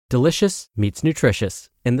Delicious meets nutritious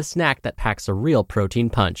in the snack that packs a real protein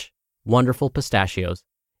punch. Wonderful Pistachios.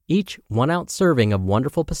 Each 1-ounce serving of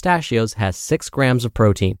Wonderful Pistachios has 6 grams of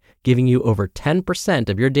protein, giving you over 10%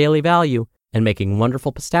 of your daily value and making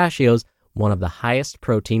Wonderful Pistachios one of the highest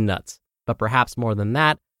protein nuts. But perhaps more than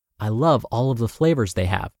that, I love all of the flavors they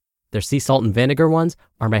have. Their sea salt and vinegar ones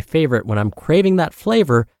are my favorite when I'm craving that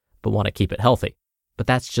flavor but want to keep it healthy. But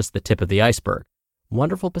that's just the tip of the iceberg.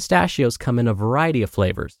 Wonderful Pistachios come in a variety of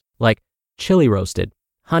flavors, like chili roasted,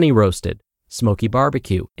 honey roasted, smoky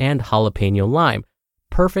barbecue, and jalapeno lime,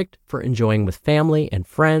 perfect for enjoying with family and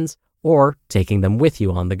friends or taking them with you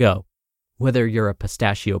on the go. Whether you're a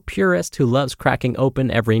pistachio purist who loves cracking open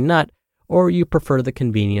every nut, or you prefer the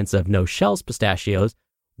convenience of no-shells pistachios,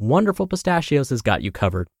 Wonderful Pistachios has got you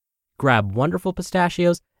covered. Grab Wonderful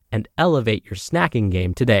Pistachios and elevate your snacking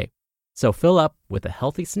game today. So fill up with a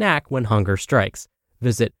healthy snack when hunger strikes.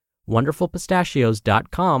 Visit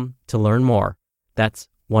wonderfulpistachios.com to learn more. That's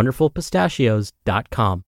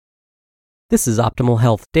wonderfulpistachios.com. This is Optimal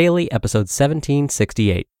Health Daily, episode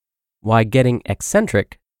 1768. Why Getting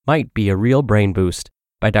Eccentric Might Be a Real Brain Boost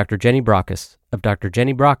by Dr. Jenny Brockis of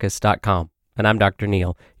drjennybrockis.com. And I'm Dr.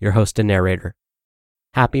 Neil, your host and narrator.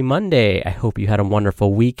 Happy Monday. I hope you had a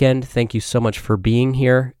wonderful weekend. Thank you so much for being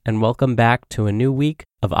here, and welcome back to a new week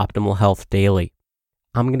of Optimal Health Daily.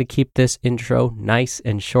 I'm going to keep this intro nice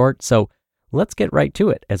and short, so let's get right to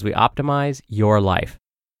it as we optimize your life.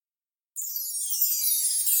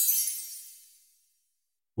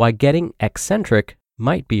 Why Getting Eccentric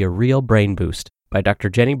Might Be a Real Brain Boost by Dr.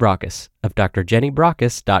 Jenny Brockis of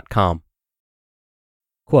drjennybrockis.com.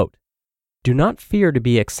 Quote, "Do not fear to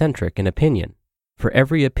be eccentric in opinion, for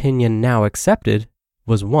every opinion now accepted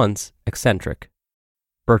was once eccentric."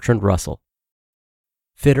 Bertrand Russell.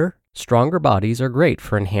 Fitter, stronger bodies are great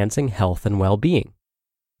for enhancing health and well-being.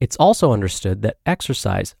 It's also understood that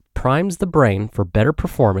exercise primes the brain for better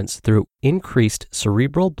performance through increased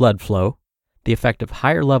cerebral blood flow, the effect of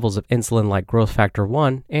higher levels of insulin-like growth factor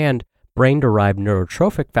 1, and brain-derived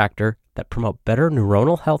neurotrophic factor that promote better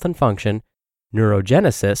neuronal health and function,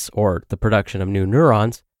 neurogenesis, or the production of new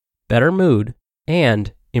neurons, better mood,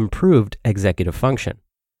 and improved executive function.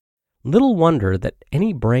 Little wonder that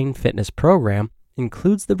any brain fitness program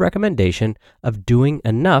includes the recommendation of doing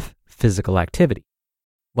enough physical activity.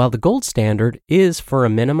 While the gold standard is for a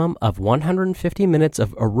minimum of 150 minutes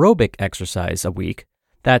of aerobic exercise a week,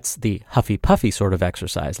 that's the huffy-puffy sort of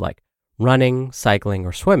exercise like running, cycling,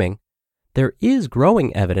 or swimming, there is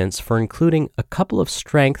growing evidence for including a couple of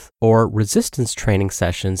strength or resistance training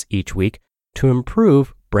sessions each week to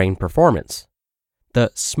improve brain performance. The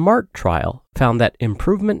SMART trial found that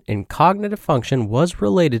improvement in cognitive function was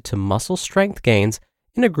related to muscle strength gains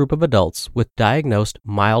in a group of adults with diagnosed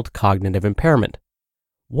mild cognitive impairment.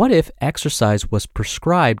 What if exercise was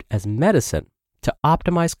prescribed as medicine to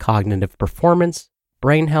optimize cognitive performance,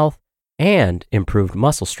 brain health, and improved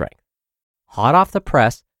muscle strength? Hot off the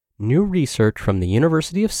press, new research from the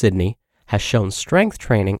University of Sydney has shown strength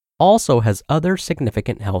training also has other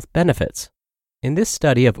significant health benefits. In this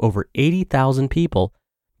study of over 80,000 people,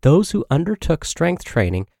 those who undertook strength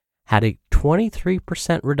training had a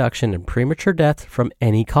 23% reduction in premature death from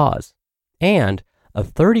any cause, and a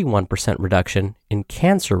 31% reduction in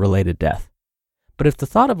cancer-related death. But if the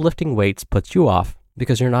thought of lifting weights puts you off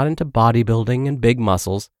because you're not into bodybuilding and big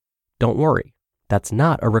muscles, don't worry, that's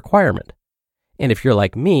not a requirement. And if you're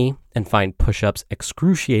like me and find push-ups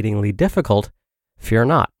excruciatingly difficult, fear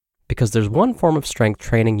not, because there's one form of strength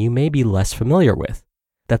training you may be less familiar with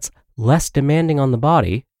that's less demanding on the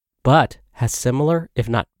body, but has similar, if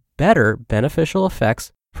not better, beneficial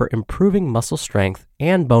effects for improving muscle strength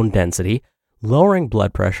and bone density, lowering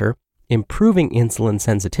blood pressure, improving insulin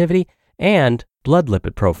sensitivity, and blood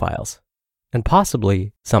lipid profiles. And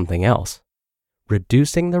possibly something else: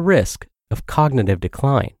 reducing the risk of cognitive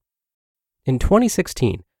decline. In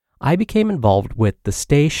 2016, I became involved with the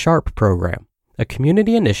Stay Sharp program, a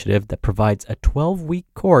community initiative that provides a 12-week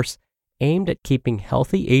course aimed at keeping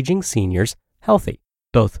healthy aging seniors healthy,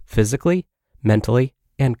 both physically, mentally,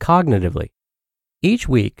 and cognitively. Each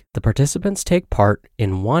week, the participants take part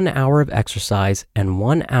in 1 hour of exercise and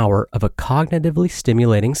 1 hour of a cognitively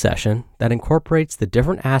stimulating session that incorporates the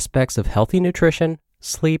different aspects of healthy nutrition,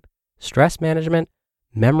 sleep, stress management,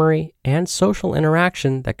 memory, and social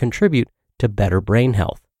interaction that contribute to better brain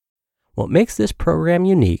health. What makes this program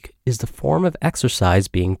unique is the form of exercise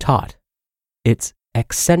being taught. It's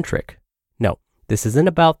eccentric. No, this isn't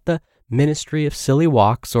about the ministry of silly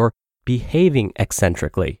walks or behaving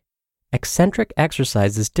eccentrically. Eccentric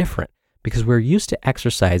exercise is different because we're used to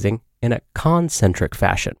exercising in a concentric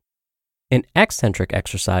fashion. In eccentric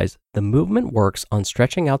exercise, the movement works on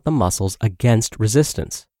stretching out the muscles against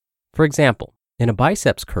resistance. For example, in a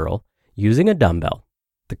biceps curl, using a dumbbell,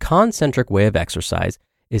 the concentric way of exercise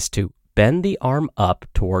is to bend the arm up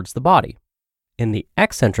towards the body. In the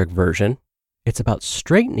eccentric version, it's about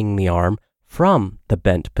straightening the arm from the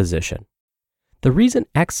bent position. The reason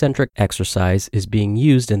eccentric exercise is being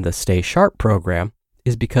used in the Stay Sharp program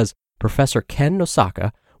is because Professor Ken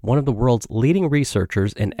Nosaka, one of the world's leading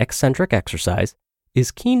researchers in eccentric exercise, is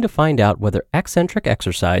keen to find out whether eccentric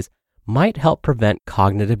exercise might help prevent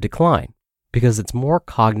cognitive decline because it's more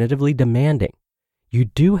cognitively demanding. You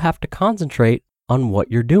do have to concentrate on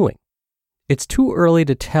what you're doing. It's too early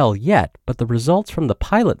to tell yet, but the results from the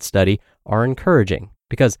pilot study are encouraging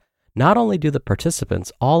because not only do the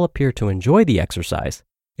participants all appear to enjoy the exercise,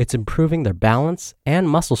 it's improving their balance and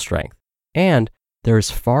muscle strength, and there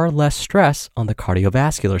is far less stress on the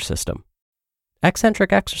cardiovascular system.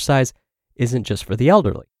 Eccentric exercise isn't just for the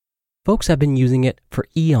elderly. Folks have been using it for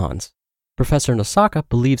eons. Professor Nosaka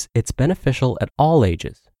believes it's beneficial at all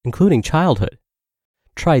ages, including childhood.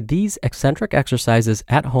 Try these eccentric exercises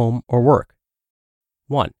at home or work.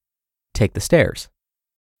 1. Take the stairs.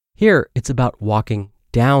 Here, it's about walking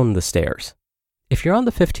down the stairs. If you're on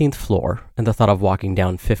the 15th floor and the thought of walking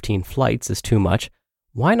down 15 flights is too much,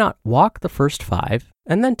 why not walk the first 5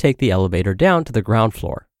 and then take the elevator down to the ground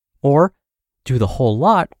floor? Or do the whole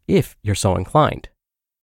lot if you're so inclined.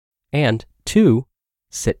 And 2,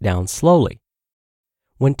 sit down slowly.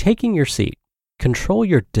 When taking your seat, control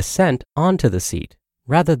your descent onto the seat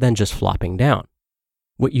rather than just flopping down.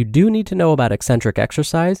 What you do need to know about eccentric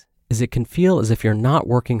exercise is it can feel as if you're not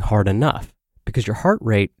working hard enough because your heart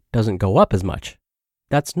rate doesn't go up as much.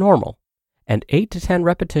 That's normal, and 8 to 10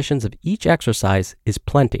 repetitions of each exercise is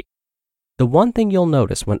plenty. The one thing you'll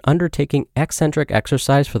notice when undertaking eccentric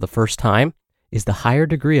exercise for the first time is the higher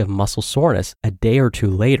degree of muscle soreness a day or 2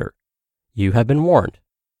 later. You have been warned.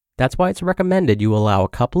 That's why it's recommended you allow a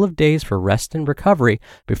couple of days for rest and recovery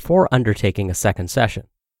before undertaking a second session.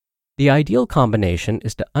 The ideal combination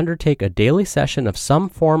is to undertake a daily session of some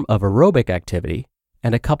form of aerobic activity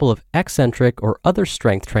and a couple of eccentric or other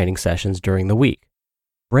strength training sessions during the week.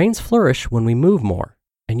 Brains flourish when we move more,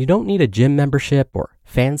 and you don't need a gym membership or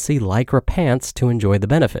fancy Lycra pants to enjoy the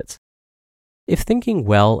benefits. If thinking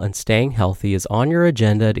well and staying healthy is on your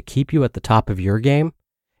agenda to keep you at the top of your game,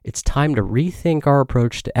 it's time to rethink our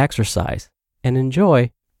approach to exercise and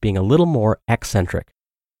enjoy being a little more eccentric.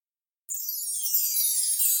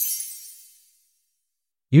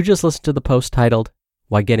 You just listened to the post titled,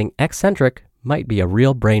 Why Getting Eccentric Might Be a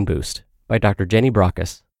Real Brain Boost by Dr. Jenny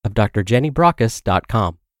Brockis of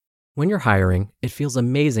drjennybrockis.com. When you're hiring, it feels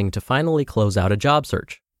amazing to finally close out a job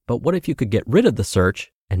search. But what if you could get rid of the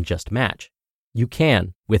search and just match? You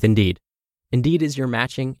can with Indeed. Indeed is your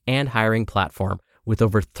matching and hiring platform with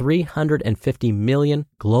over 350 million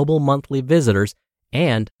global monthly visitors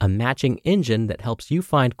and a matching engine that helps you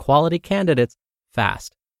find quality candidates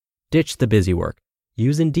fast. Ditch the busy work.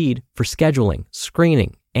 Use Indeed for scheduling,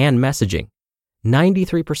 screening, and messaging.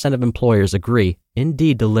 93% of employers agree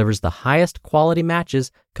Indeed delivers the highest quality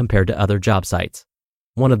matches compared to other job sites.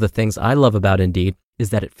 One of the things I love about Indeed is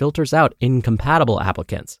that it filters out incompatible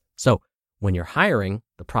applicants. So when you're hiring,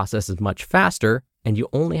 the process is much faster and you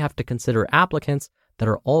only have to consider applicants that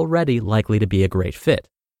are already likely to be a great fit.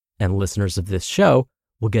 And listeners of this show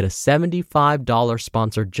will get a $75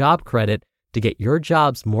 sponsored job credit to get your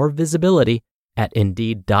jobs more visibility at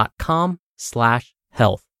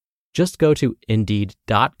Indeed.com/health. Just go to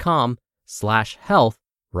Indeed.com/health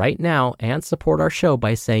right now and support our show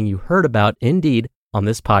by saying you heard about Indeed on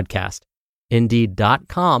this podcast.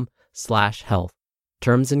 Indeed.com/health.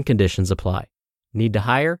 Terms and conditions apply. Need to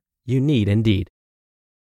hire? You need Indeed.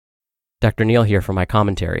 Dr. Neal here for my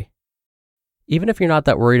commentary. Even if you're not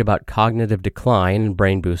that worried about cognitive decline and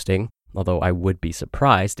brain boosting, although I would be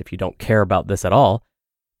surprised if you don't care about this at all,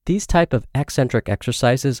 these type of eccentric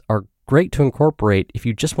exercises are great to incorporate if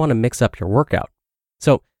you just want to mix up your workout.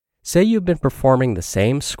 So, say you've been performing the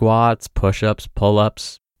same squats, push-ups,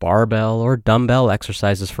 pull-ups, barbell, or dumbbell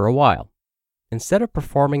exercises for a while. Instead of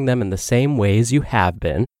performing them in the same ways you have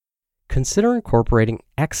been, consider incorporating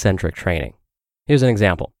eccentric training. Here's an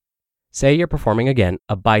example. Say you're performing again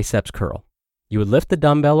a biceps curl. You would lift the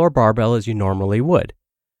dumbbell or barbell as you normally would.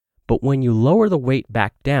 But when you lower the weight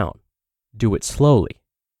back down, do it slowly.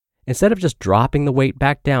 Instead of just dropping the weight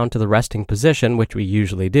back down to the resting position, which we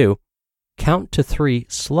usually do, count to 3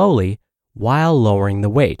 slowly while lowering the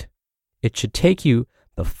weight. It should take you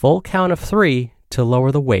the full count of 3 to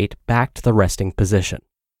lower the weight back to the resting position.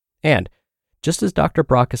 And just as Dr.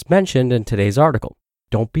 Brockis mentioned in today's article,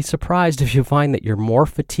 Don't be surprised if you find that you're more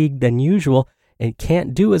fatigued than usual and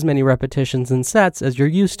can't do as many repetitions and sets as you're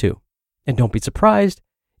used to. And don't be surprised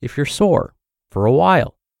if you're sore for a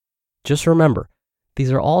while. Just remember,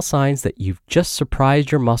 these are all signs that you've just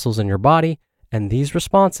surprised your muscles in your body, and these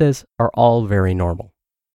responses are all very normal.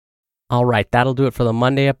 All right, that'll do it for the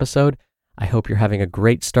Monday episode. I hope you're having a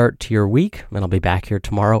great start to your week, and I'll be back here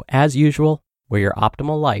tomorrow as usual, where your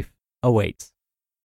optimal life awaits.